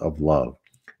path of love.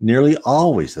 Nearly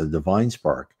always, the divine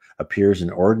spark appears in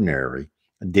ordinary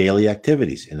daily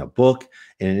activities, in a book,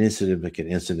 in an insignificant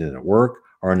incident at work,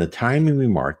 or in a timely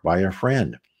remark by a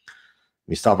friend.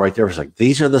 We stop right there. It's like,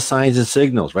 these are the signs and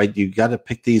signals, right? You got to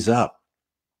pick these up.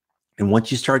 And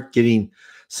once you start getting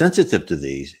sensitive to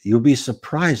these, you'll be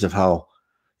surprised of how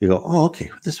you go, oh, okay,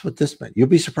 this is what this meant. You'll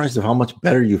be surprised of how much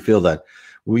better you feel that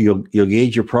you'll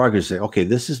gauge your progress. Say, okay,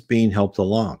 this is being helped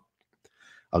along.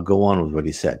 I'll go on with what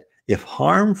he said. If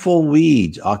harmful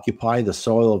weeds occupy the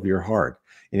soil of your heart,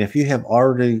 and if you have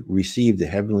already received the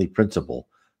heavenly principle,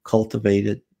 cultivate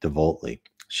it devotedly,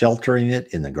 sheltering it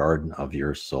in the garden of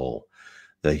your soul.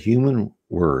 The human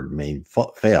word may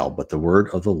fail, but the word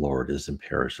of the Lord is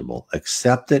imperishable.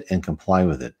 Accept it and comply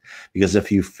with it, because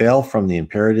if you fail from the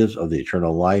imperatives of the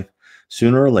eternal life,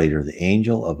 sooner or later the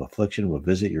angel of affliction will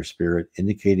visit your spirit,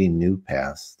 indicating new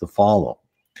paths to follow.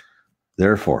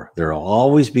 Therefore, there will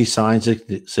always be signs,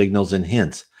 signals, and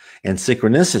hints, and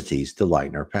synchronicities to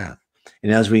lighten our path.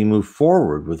 And as we move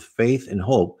forward with faith and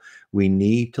hope, we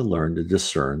need to learn to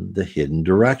discern the hidden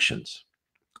directions.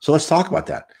 So let's talk about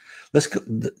that. Let's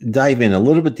dive in a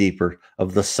little bit deeper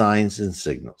of the signs and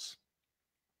signals.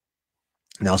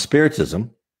 Now,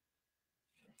 Spiritism,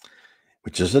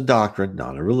 which is a doctrine,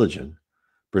 not a religion,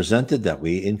 presented that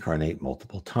we incarnate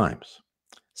multiple times.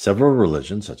 Several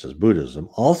religions, such as Buddhism,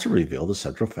 also reveal the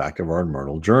central fact of our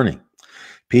immortal journey.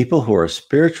 People who are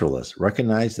spiritualists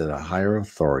recognize that a higher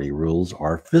authority rules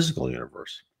our physical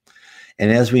universe. And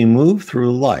as we move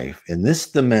through life in this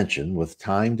dimension with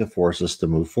time to force us to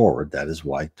move forward, that is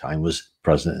why time was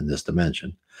present in this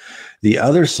dimension, the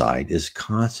other side is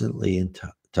constantly in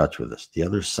touch with us. The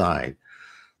other side,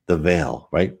 the veil,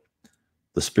 right?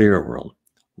 The spirit world.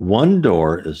 One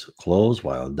door is closed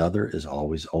while another is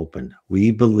always open.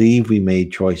 We believe we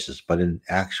made choices, but in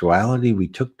actuality, we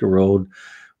took the road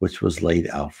which was laid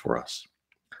out for us.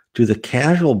 To the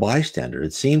casual bystander,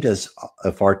 it seemed as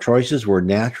if our choices were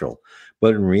natural,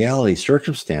 but in reality,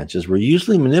 circumstances were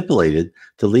usually manipulated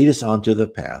to lead us onto the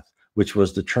path, which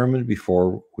was determined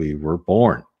before we were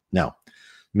born. Now, let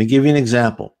me give you an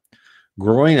example.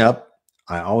 Growing up,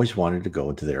 I always wanted to go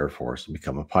into the Air Force and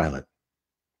become a pilot.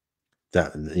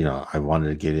 That, I wanted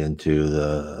to get into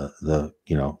the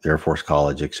Air Force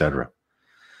College, etc.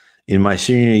 In my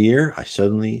senior year, I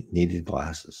suddenly needed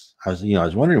glasses. I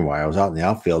was wondering why I was out in the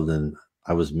outfield and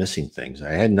I was missing things.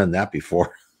 I hadn't done that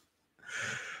before,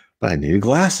 but I needed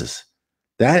glasses.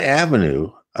 That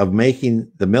avenue of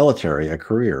making the military a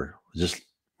career was just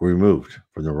removed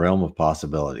from the realm of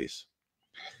possibilities.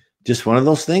 Just one of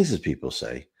those things, as people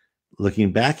say.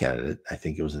 Looking back at it, I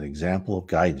think it was an example of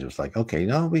guidance. It was like, okay,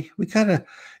 we kind of,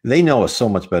 they know us so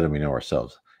much better than we know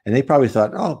ourselves. And they probably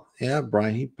thought, oh, yeah,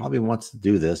 Brian, he probably wants to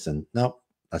do this. And no,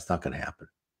 that's not going to happen.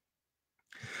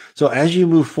 So as you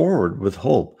move forward with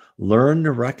hope, Learn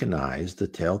to recognize the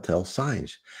telltale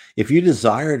signs. If you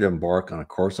desire to embark on a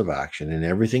course of action and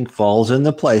everything falls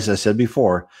into place, I said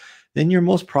before, then you're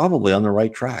most probably on the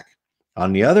right track.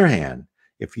 On the other hand,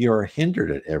 if you are hindered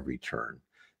at every turn,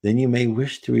 then you may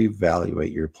wish to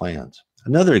evaluate your plans.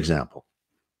 Another example,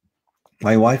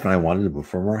 my wife and I wanted to move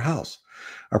from our house.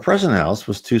 Our present house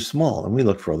was too small and we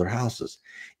looked for other houses.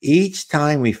 Each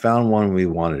time we found one we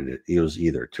wanted, it was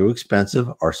either too expensive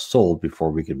or sold before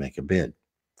we could make a bid.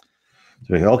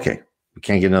 So we go, okay, we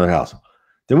can't get another house.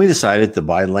 Then we decided to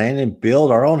buy land and build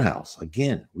our own house.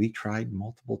 Again, we tried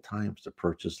multiple times to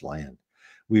purchase land.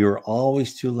 We were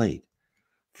always too late.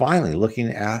 Finally, looking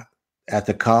at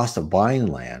the cost of buying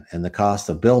land and the cost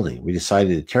of building, we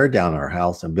decided to tear down our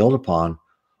house and build upon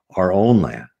our own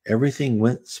land. Everything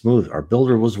went smooth. Our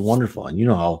builder was wonderful, and you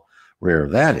know how rare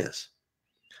that is.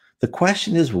 The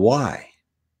question is why?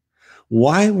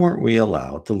 Why weren't we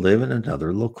allowed to live in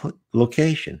another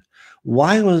location?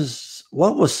 What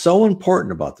was so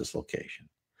important about this location?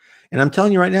 And I'm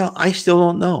telling you right now, I still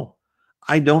don't know.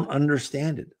 I don't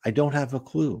understand it. I don't have a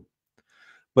clue.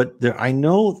 But I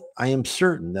am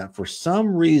certain that for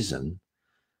some reason,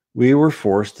 we were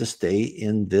forced to stay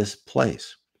in this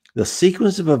place. The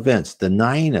sequence of events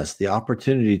denying us the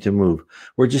opportunity to move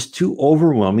were just too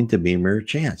overwhelming to be mere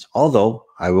chance. Although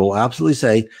I will absolutely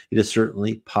say it is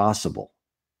certainly possible.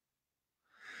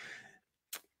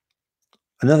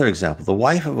 Another example, the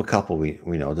wife of a couple we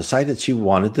know decided she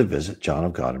wanted to visit John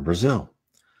of God in Brazil.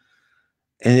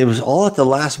 And it was all at the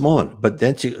last moment,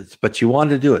 but she wanted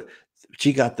to do it.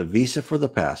 She got the visa for the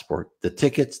passport, the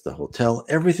tickets, the hotel,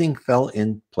 everything fell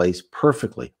in place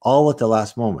perfectly, all at the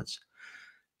last moments.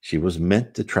 She was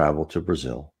meant to travel to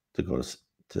Brazil to go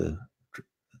to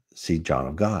see John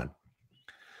of God.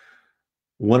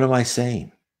 What am I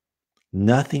saying?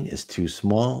 Nothing is too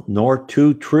small nor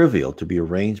too trivial to be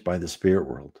arranged by the spirit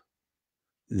world.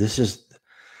 There's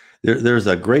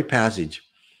a great passage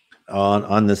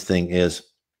on this thing is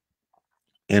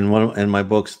in my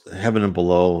books, Heaven and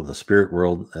Below, the Spirit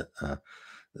World,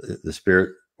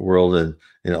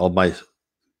 and all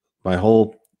my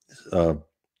whole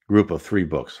group of 3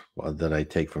 books that I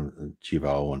take from Jiva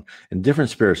Owen, and different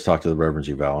spirits talk to the Reverend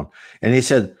Jiva Owen, and he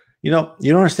said, you don't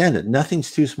understand it.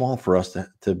 Nothing's too small for us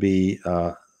to be.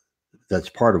 That's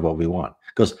part of what we want.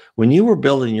 Because when you were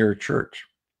building your church,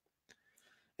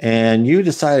 and you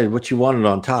decided what you wanted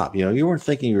on top, you weren't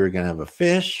thinking you were going to have a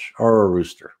fish or a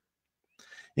rooster.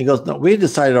 He goes, no, we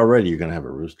decided already you're going to have a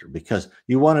rooster because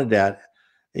you wanted that.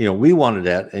 We wanted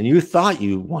that, and you thought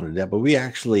you wanted that, but we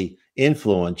actually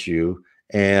influenced you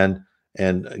and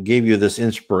gave you this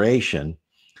inspiration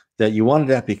that you wanted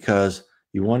that because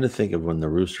you wanted to think of when the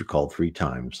rooster called 3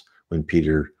 times when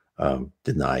Peter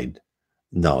denied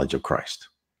knowledge of Christ.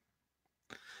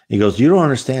 He goes, you don't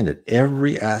understand it.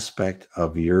 Every aspect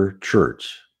of your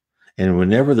church, and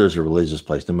whenever there's a religious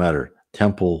place, no matter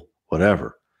temple,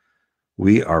 whatever,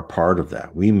 we are part of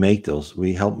that. We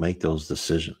help make those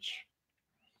decisions.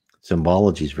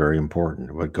 Symbology is very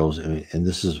important. What goes, and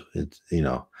this is, and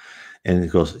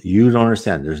it goes, you don't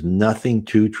understand. There's nothing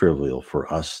too trivial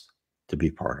for us to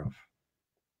be part of.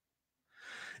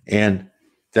 And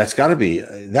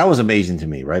that was amazing to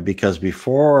me, right? Because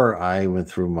before I went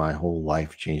through my whole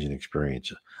life-changing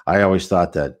experience, I always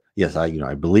thought that, yes,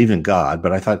 I believe in God,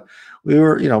 but I thought we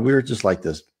were just like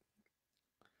this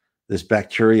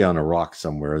bacteria on a rock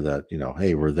somewhere that,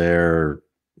 hey, we're there,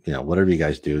 whatever you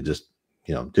guys do, just,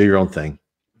 do your own thing.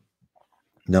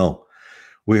 No,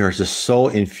 we are just so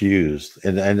infused.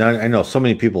 And I know so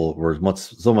many people were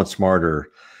so much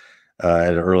smarter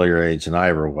at an earlier age than I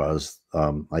ever was.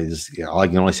 I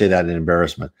can only say that in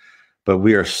embarrassment, but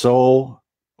we are so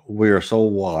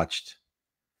watched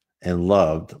and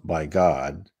loved by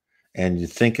God. And you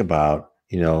think about,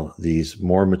 these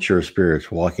more mature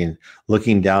spirits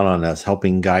looking down on us,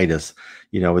 helping guide us.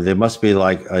 They must be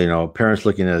like, parents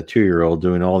looking at a 2-year-old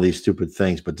doing all these stupid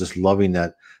things, but just loving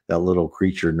that little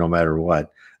creature no matter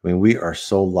what. I mean, we are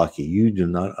so lucky. You do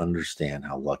not understand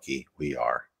how lucky we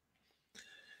are.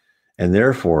 And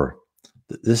therefore,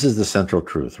 this is the central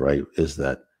truth, right? Is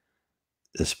that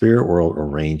the spirit world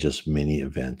arranges many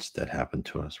events that happen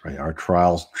to us, right? Our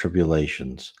trials,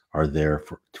 tribulations are there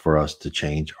for us to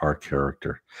change our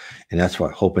character. And that's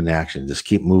why hope and action, just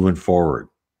keep moving forward.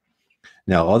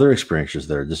 Now, other experiences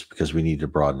there, just because we need to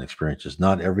broaden experiences,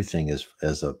 not everything is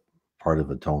as a part of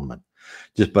atonement.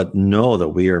 But know that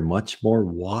we are much more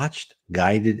watched,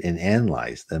 guided, and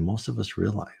analyzed than most of us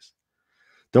realize.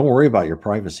 Don't worry about your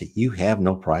privacy. You have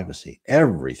no privacy.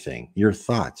 Everything, your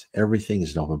thoughts, everything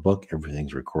is an open book.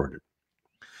 Everything's recorded.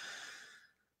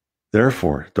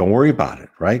 Therefore, don't worry about it,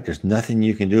 right? There's nothing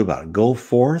you can do about it. Go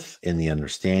forth in the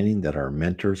understanding that our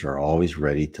mentors are always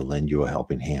ready to lend you a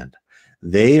helping hand.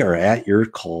 They are at your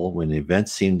call when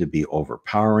events seem to be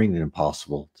overpowering and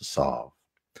impossible to solve.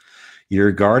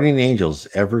 Your guardian angels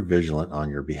ever vigilant on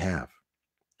your behalf.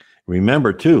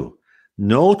 Remember, too,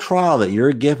 no trial that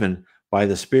you're given by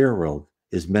the spirit world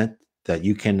is meant that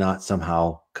you cannot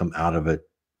somehow come out of it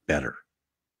better.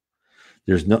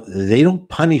 They don't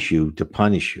punish you to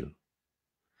punish you.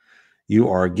 You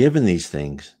are given these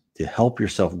things to help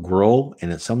yourself grow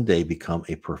and at someday become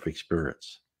a perfect spirit,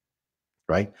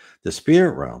 right? The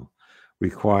spirit realm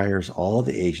requires all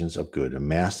the agents of good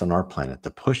amassed on our planet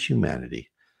to push humanity.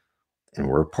 And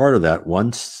we're a part of that,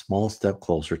 one small step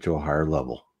closer to a higher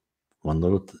level, one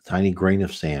little tiny grain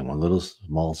of sand, one little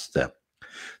small step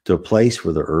to a place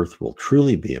where the earth will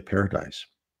truly be a paradise.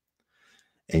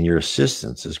 And your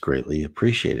assistance is greatly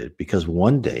appreciated because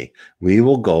one day we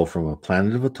will go from a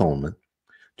planet of atonement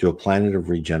to a planet of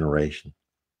regeneration.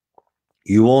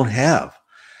 You won't have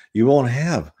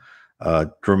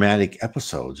dramatic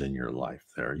episodes in your life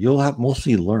there. You'll have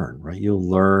mostly learn, right? You'll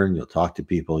learn, you'll talk to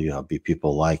people, you'll be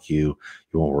people like you.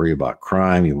 You won't worry about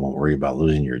crime. You won't worry about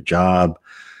losing your job.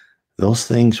 Those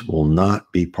things will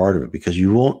not be part of it because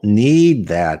you won't need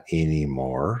that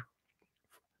anymore,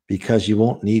 because you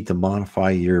won't need to modify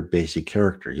your basic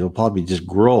character. You'll probably just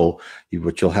grow,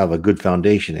 but you'll have a good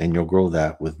foundation and you'll grow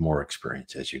that with more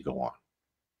experience as you go on.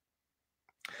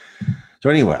 So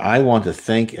anyway, I want to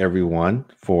thank everyone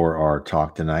for our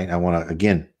talk tonight. I want to,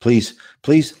 again, please,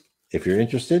 if you're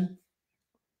interested,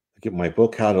 get my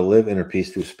book, How to Live Inner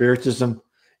Peace Through Spiritism,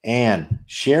 and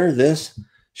share this,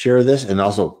 and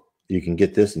also you can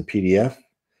get this in PDF.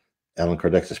 Allan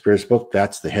Kardec's The Spirits book.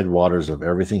 That's the headwaters of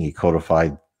everything. He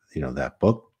codified, that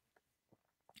book.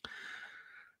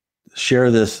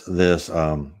 Share this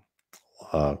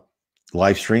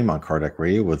live stream on Kardec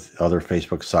Radio with other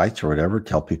Facebook sites or whatever.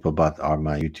 Tell people about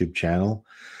my YouTube channel.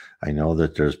 I know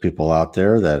that there's people out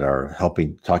there that are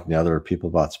talking to other people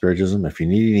about spiritism. If you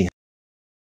need any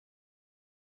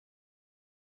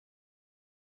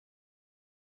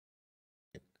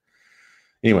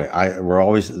anyway, we're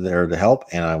always there to help,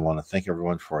 and I want to thank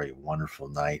everyone for a wonderful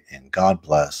night, and God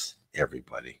bless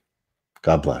everybody.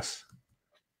 God bless.